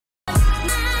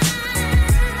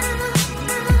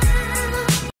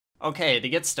Okay, to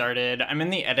get started, I'm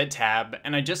in the Edit tab,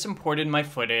 and I just imported my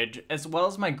footage as well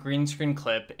as my green screen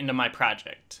clip into my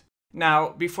project. Now,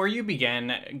 before you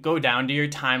begin, go down to your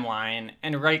timeline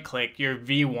and right-click your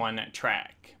V1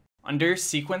 track. Under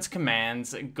Sequence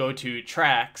Commands, go to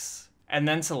Tracks, and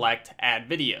then select Add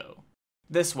Video.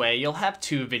 This way, you'll have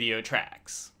two video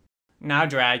tracks. Now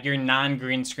drag your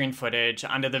non-green screen footage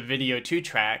onto the Video 2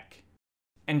 track,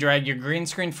 and drag your green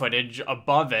screen footage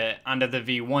above it onto the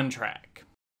V1 track.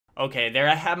 Okay, there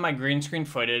I have my green screen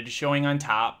footage showing on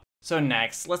top, so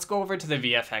next, let's go over to the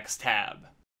VFX tab.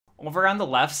 Over on the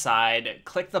left side,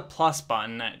 click the plus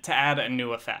button to add a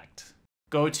new effect.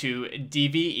 Go to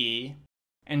DVE,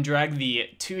 and drag the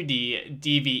 2D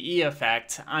DVE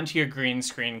effect onto your green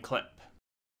screen clip.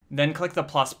 Then click the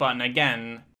plus button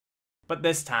again, but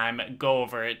this time go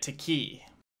over to Key.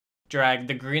 Drag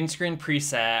the green screen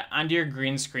preset onto your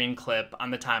green screen clip on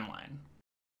the timeline.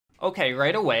 Okay,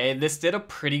 right away, this did a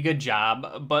pretty good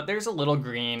job, but there's a little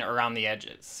green around the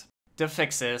edges. To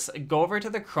fix this, go over to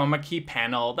the chroma key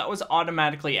panel that was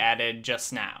automatically added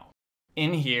just now.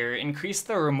 In here, increase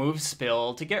the remove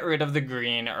spill to get rid of the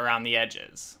green around the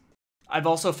edges. I've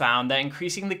also found that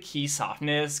increasing the key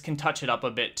softness can touch it up a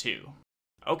bit too.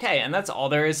 Okay, and that's all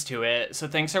there is to it, so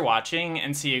thanks for watching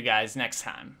and see you guys next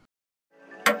time.